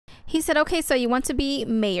He said, okay, so you want to be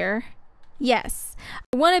mayor? Yes.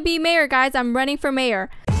 I want to be mayor, guys. I'm running for mayor.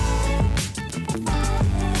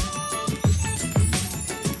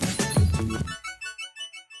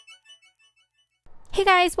 Hey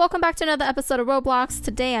guys, welcome back to another episode of Roblox.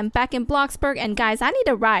 Today I'm back in Bloxburg, and guys, I need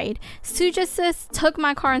a ride. Sujasis took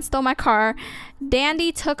my car and stole my car.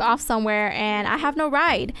 Dandy took off somewhere and I have no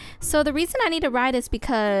ride. So the reason I need a ride is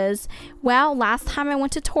because, well, last time I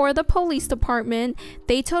went to tour the police department,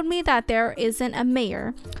 they told me that there isn't a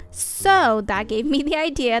mayor. So that gave me the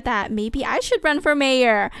idea that maybe I should run for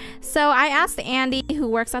mayor. So I asked Andy, who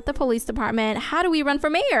works at the police department, how do we run for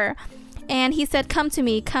mayor? And he said, come to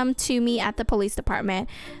me at the police department.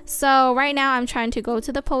 So right now I'm trying to go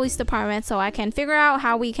to the police department so I can figure out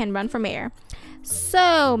how we can run for mayor.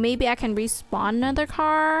 So maybe I can respawn another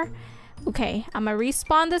car. Okay, I'm gonna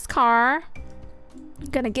respawn this car. I'm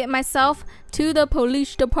gonna get myself to the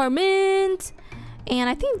police department. And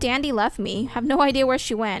I think Dandy left me. Have no idea where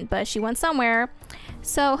she went, but she went somewhere.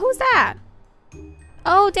 So who's that?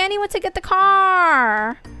 Oh, Dandy went to get the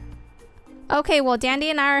car. Okay, well, Dandy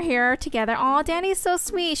and I are here together. Oh, Dandy's so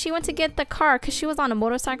sweet. She went to get the car because she was on a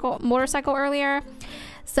motorcycle earlier.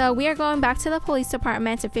 So we are going back to the police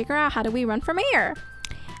department to figure out how do we run for mayor.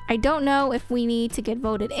 I don't know if we need to get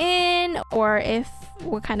voted in or if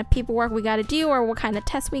what kind of paperwork we got to do or what kind of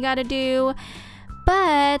test we got to do,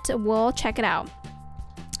 but we'll check it out.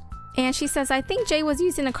 And she says, I think Jay was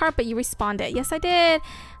using the car, but you responded. Yes, I did.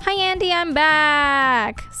 Hi, Andy, I'm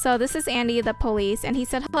back. So this is Andy, the police, and he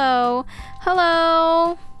said, hello.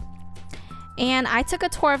 Hello. And I took a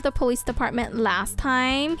tour of the police department last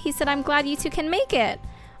time. He said, I'm glad you two can make it.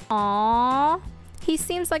 Aww. He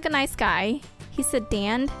seems like a nice guy. He said,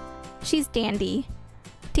 Dan. She's Dandy.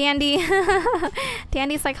 Dandy.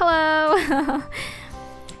 Dandy's like, hello.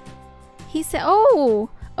 He said, oh.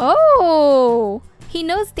 He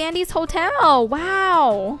knows Dandy's hotel.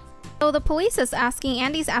 Wow. So the police is asking,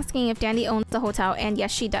 Andy's asking if Dandy owns the hotel, and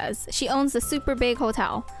yes, she does. She owns the super big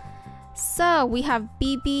hotel. So we have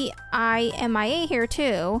BBIMIA here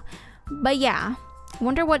too. But yeah,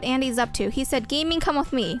 wonder what Andy's up to. He said, gaming, come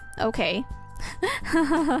with me. Okay.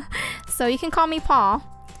 So you can call me Paw.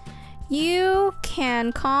 You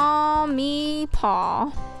can call me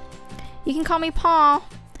Paw. You can call me Paw.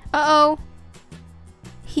 Uh-oh.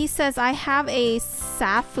 He says, I have a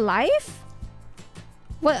sad life?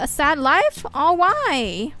 What, a sad life? Oh,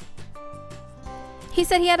 why? He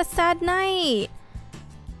said he had a sad night.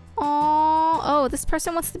 Oh, this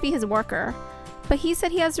person wants to be his worker. But he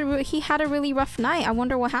said he had a really rough night. I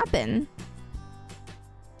wonder what happened.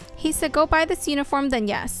 He said, go buy this uniform, then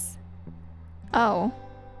yes. Oh.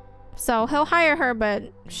 So he'll hire her,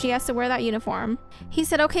 but she has to wear that uniform. He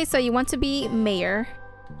said, okay, so you want to be mayor?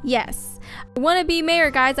 Yes. I want to be mayor,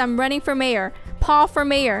 guys. I'm running for mayor. Paw for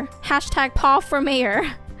mayor. Hashtag Paw for mayor.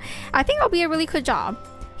 I think I'll be a really good job.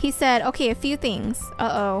 He said, okay, a few things.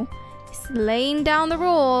 Uh-oh. He's laying down the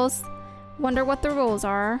rules. Wonder what the rules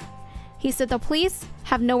are. He said the police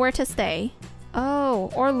have nowhere to stay. Oh,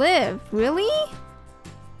 or live. Really?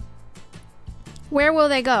 Where will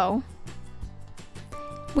they go?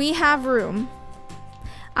 We have room.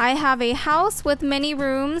 I have a house with many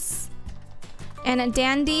rooms. And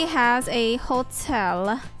Dandy has a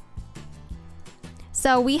hotel.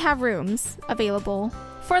 So we have rooms available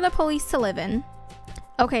for the police to live in.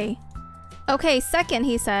 Okay. Okay, second,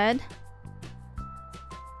 he said.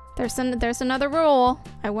 There's another rule.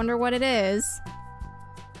 I wonder what it is.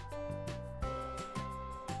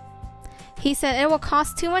 He said it will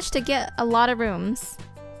cost too much to get a lot of rooms.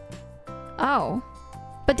 Oh.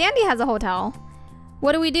 But Dandy has a hotel.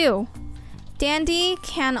 What do we do? Dandy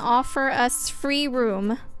can offer us free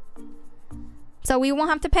room. So we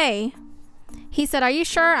won't have to pay. He said, are you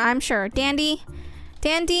sure? I'm sure. Dandy,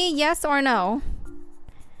 yes or no?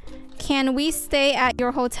 Can we stay at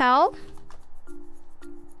your hotel?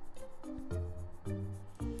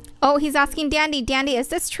 Oh, he's asking Dandy. Dandy, is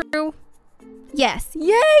this true? Yes.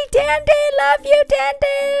 Yay, Dandy! Love you,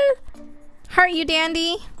 Dandy! Heart you,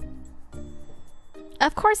 Dandy.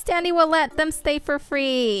 Of course, Dandy will let them stay for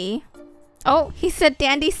free. Oh, he said,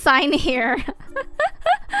 Dandy, sign here.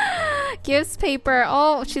 Gives paper.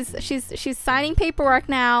 Oh, she's signing paperwork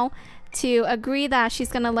now to agree that she's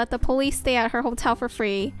gonna let the police stay at her hotel for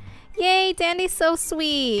free. Yay, Dandy's so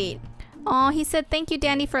sweet. Oh, he said, thank you,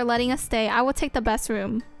 Dandy, for letting us stay. I will take the best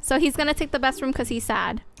room. So he's gonna take the best room because he's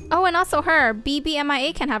sad. Oh, and also her,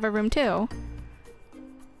 BBMIA, can have a room too.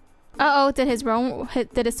 Uh-oh, did his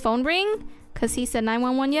phone ring? Because he said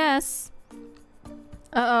 911, yes.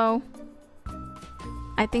 Uh-oh.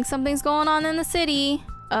 I think something's going on in the city.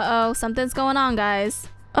 Uh-oh, something's going on, guys.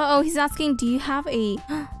 Uh-oh, he's asking, do you have a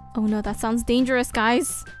Oh no, that sounds dangerous,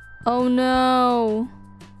 guys. Oh no.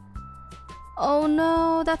 Oh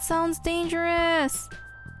no, that sounds dangerous.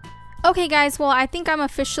 Okay, guys, well, I think I'm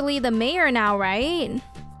officially the mayor now, right?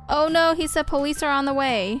 Oh no, he said police are on the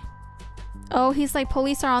way. Oh, he's like,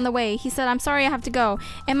 police are on the way. He said, I'm sorry, I have to go.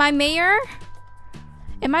 Am I mayor?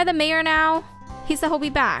 Am I the mayor now? He said he'll be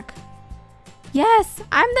back. Yes,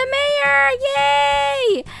 I'm the mayor!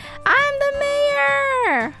 Yay! I'm the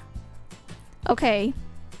mayor! Okay.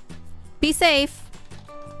 Be safe.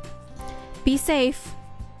 Be safe.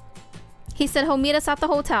 He said he'll meet us at the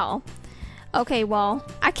hotel. Okay, well,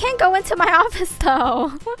 I can't go into my office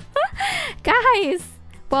though. Guys.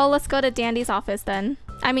 Well, let's go to Dandy's office then.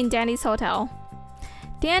 I mean, Dandy's hotel.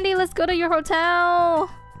 Dandy, let's go to your hotel.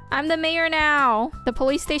 I'm the mayor now. The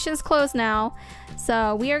police station's closed now.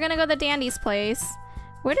 So we are gonna go to Dandy's place.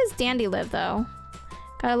 Where does Dandy live though?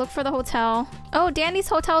 Gotta look for the hotel. Oh, Dandy's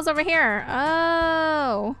hotel's over here.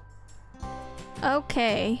 Oh.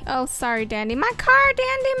 Okay. Oh, sorry, Dandy. My car,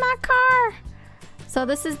 Dandy, my car. So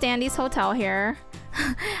this is Dandy's hotel here.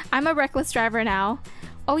 I'm a reckless driver now.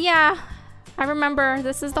 Oh yeah, I remember.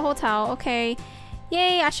 This is the hotel. Okay.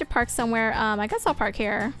 Yay, I should park somewhere. I guess I'll park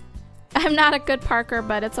here. I'm not a good parker,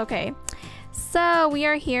 but it's okay. So we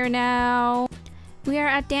are here now. We are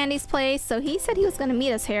at Dandy's place. So he said he was gonna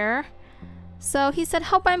meet us here. So he said,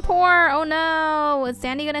 help, I'm poor. Oh no, is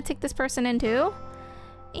Dandy gonna take this person in too?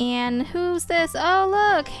 And who's this? Oh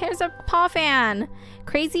look, here's a paw fan.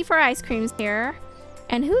 Crazy for ice creams here.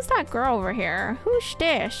 And who's that girl over here? Who's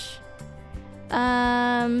this?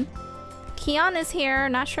 Kian is here.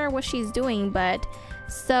 Not sure what she's doing, but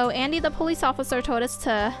so Andy the police officer told us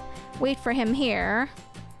to wait for him here.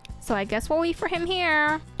 So I guess we'll wait for him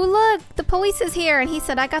here. Oh look, the police is here, and he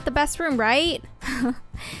said, I got the best room, right?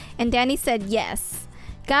 And Danny said, yes.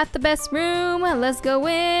 Got the best room. Let's go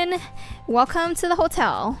in. Welcome to the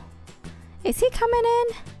hotel. Is he coming in?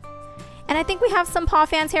 And I think we have some paw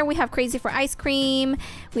fans here. We have Crazy for Ice Cream.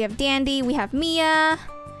 We have Dandy. We have Mia.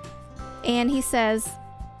 And he says,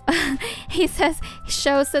 he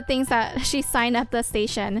shows the things that she signed at the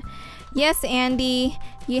station. Yes, Andy,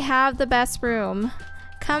 you have the best room.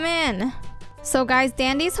 Come in. So guys,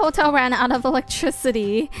 Dandy's hotel ran out of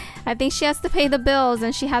electricity. I think she has to pay the bills,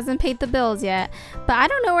 and she hasn't paid the bills yet. But I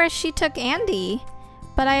don't know where she took Andy.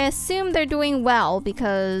 But I assume they're doing well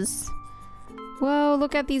because... Whoa,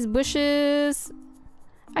 look at these bushes.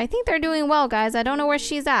 I think they're doing well, guys. I don't know where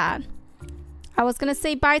she's at. I was gonna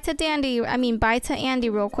say bye to Dandy. I mean, bye to Andy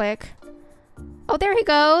real quick. Oh, there he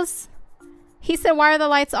goes. He said, why are the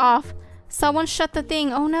lights off? Someone shut the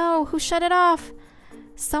thing. Oh no, who shut it off?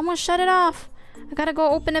 Someone shut it off. I gotta go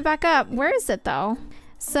open it back up. Where is it though?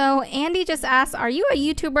 So Andy just asked, are you a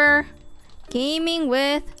YouTuber? Gaming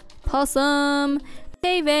with PawesomeTV.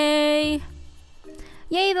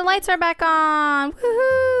 Yay, the lights are back on.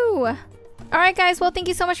 Woohoo! Alright guys, well thank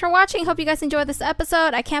you so much for watching. Hope you guys enjoyed this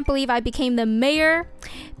episode. I can't believe I became the mayor.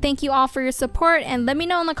 Thank you all for your support, and let me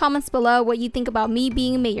know in the comments below what you think about me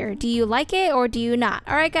being mayor. Do you like it or do you not?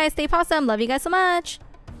 Alright guys, stay pawesome. Love you guys so much.